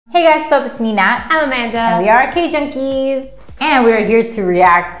Hey guys, what's up? It's me, Nat. I'm Amanda. And we are K-Junkies. And we are here to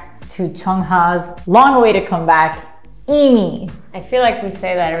react to Chungha's long-awaited comeback, EENIE MEENIE. I feel like we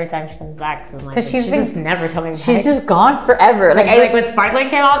say that every time she comes back because she's just never coming back. She's just gone forever. Like when Sparkling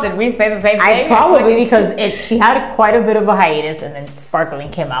came out, did we say the same thing? Probably because she had quite a bit of a hiatus and then Sparkling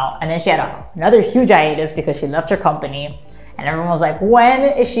came out. And then she had another huge hiatus because she left her company. And everyone was like, when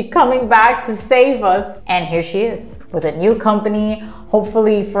is she coming back to save us? And here she is with a new company,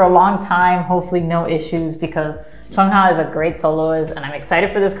 hopefully for a long time, hopefully no issues, because Chungha is a great soloist and I'm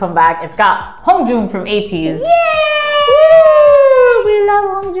excited for this comeback. It's got HONGJOON from ATEEZ. Yay! We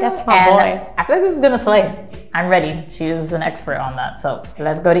love HONGJOON. That's my boy. I feel like this is gonna slay. I'm ready. She is an expert on that. So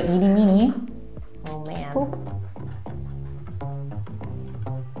let's go to EENIE MEENIE. Oh man. Boop.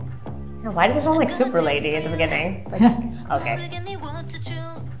 Why does it sound like Super Lady at the beginning? Like, okay.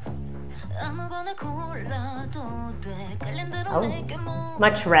 Oh,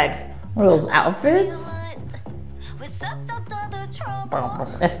 much red. What are those outfits?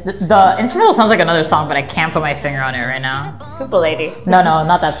 The instrumental sounds like another song, but I can't put my finger on it right now. Super Lady. No,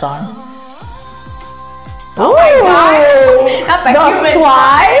 not that song. Oh my god! Not the human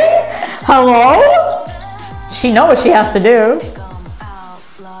slide? Hello? She knows what she has to do.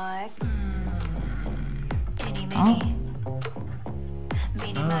 Oh.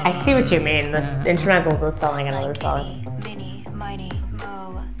 I see what you mean. The instrumental was selling another song.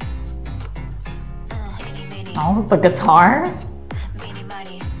 Oh, the guitar?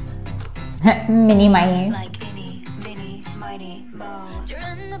 Mini Miney.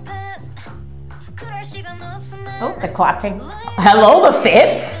 Oh, the clapping. Hello, the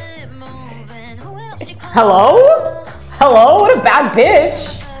fits? Hello? Hello, what a bad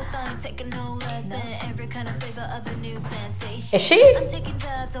bitch. Is she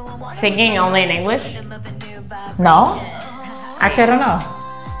singing only in English? No. Actually, I don't know.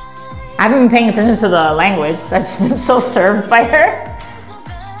 I haven't been paying attention to the language. I've just been so served by her.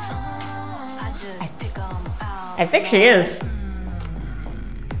 I think she is.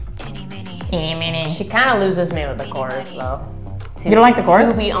 EENIE MEENIE. She kind of loses me with the chorus, though. You don't like the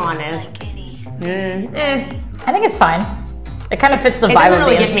chorus? To be honest. I think it's fine. It kind of fits the vibe of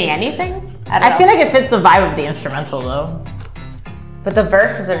the... It doesn't really give me anything. I feel like it fits the vibe of the instrumental, though. But the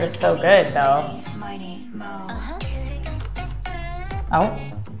verses are just so good, though. Oh.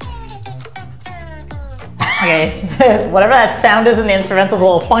 Okay, whatever that sound is in the instrumental is a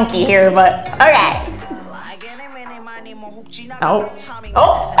little funky here, but okay. Oh.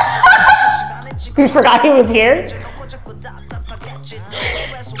 Oh! You forgot he was here?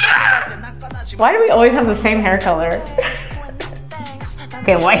 Why do we always have the same hair color?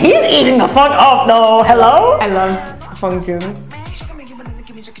 Okay, well, he's eating the fuck up, though. Hello? I love HONGJOON.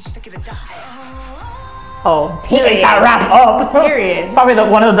 Oh, he ate that rap up. Period. It's probably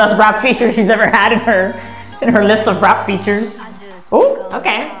one of the best rap features she's ever had in her list of rap features. Oh,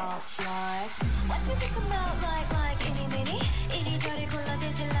 okay.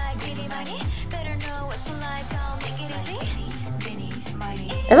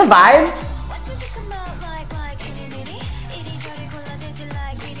 It's a vibe.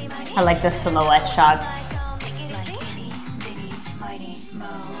 I like the silhouette shots.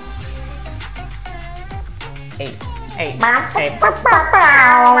 Hey. All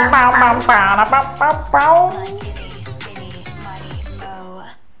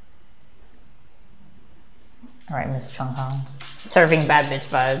right, Miss Chungha, serving bad bitch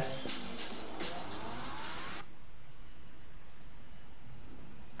vibes.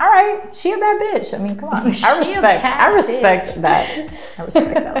 All right, she a bad bitch. I mean, come on. I respect that. I respect that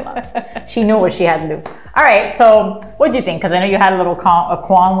a lot. She knew what she had to do. All right, so what do you think? Because I know you had a little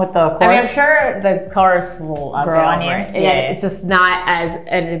qualm with the chorus. I mean, I'm sure the chorus will grow on you. Yeah, it's just not as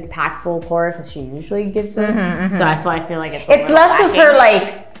an impactful chorus as she usually gives us. So that's why I feel like it's less lacking. Of her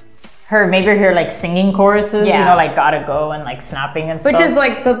like maybe her like singing choruses. Yeah. You know, like Gotta Go and like snapping and stuff. Which is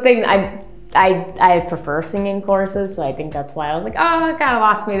like something I prefer singing choruses, so I think that's why I was like, oh, it kind of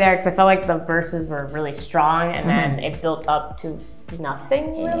lost me there, because I felt like the verses were really strong, and then it built up to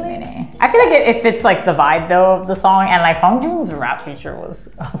nothing really. I feel like it fits like the vibe though of the song, and like HONGJOON's rap feature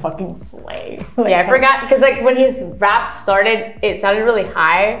was a fucking slay. Like, yeah, I forgot, because like when his rap started, it sounded really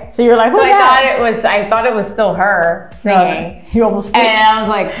high. So you're like, so I thought it was still her singing. No, you almost and I was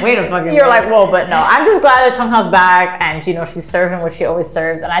like, wait a fucking You're like, whoa, but no. I'm just glad that Chungha's back, and you know she's serving what she always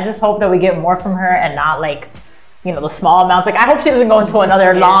serves, and I just hope that we get more from her and not like, you know, the small amounts. Like I hope she doesn't go into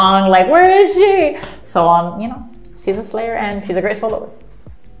another long like, where is she? So you know, she's a slayer and she's a great soloist.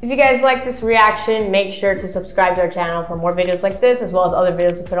 If you guys like this reaction, make sure to subscribe to our channel for more videos like this, as well as other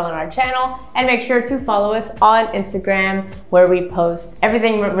videos we put on our channel. And make sure to follow us on Instagram, where we post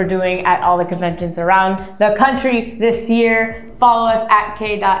everything we're doing at all the conventions around the country this year. Follow us at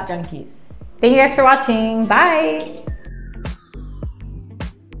k.junkies. Thank you guys for watching. Bye.